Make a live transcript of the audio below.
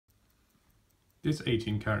This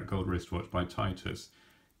 18-karat gold wristwatch by Titus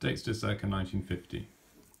dates to circa 1950.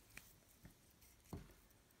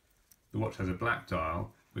 The watch has a black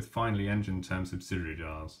dial with finely engine-termed subsidiary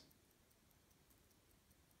dials.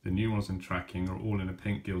 The numerals and tracking are all in a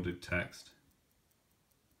pink gilded text.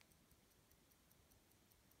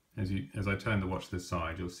 As I turn the watch to the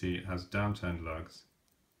side, you'll see it has downturned lugs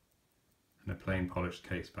and a plain polished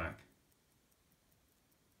caseback.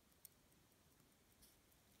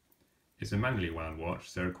 It's a manually wound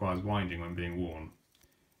watch, so it requires winding when being worn.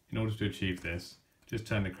 In order to achieve this, just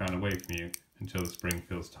turn the crown away from you until the spring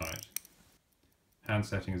feels tight. Hand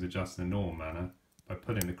setting is adjusted in the normal manner by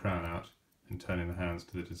pulling the crown out and turning the hands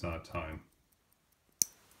to the desired time.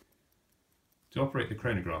 To operate the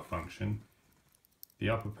chronograph function, the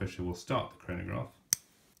upper pusher will start the chronograph,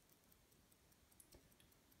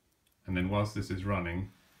 and then whilst this is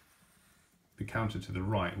running, the counter to the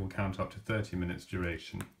right will count up to 30 minutes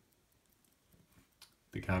duration.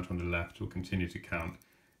 The counter on the left will continue to count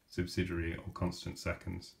subsidiary or constant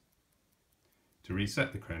seconds. To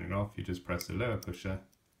reset the chronograph, you just press the lower pusher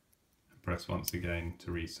and press once again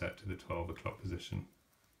to reset to the 12 o'clock position.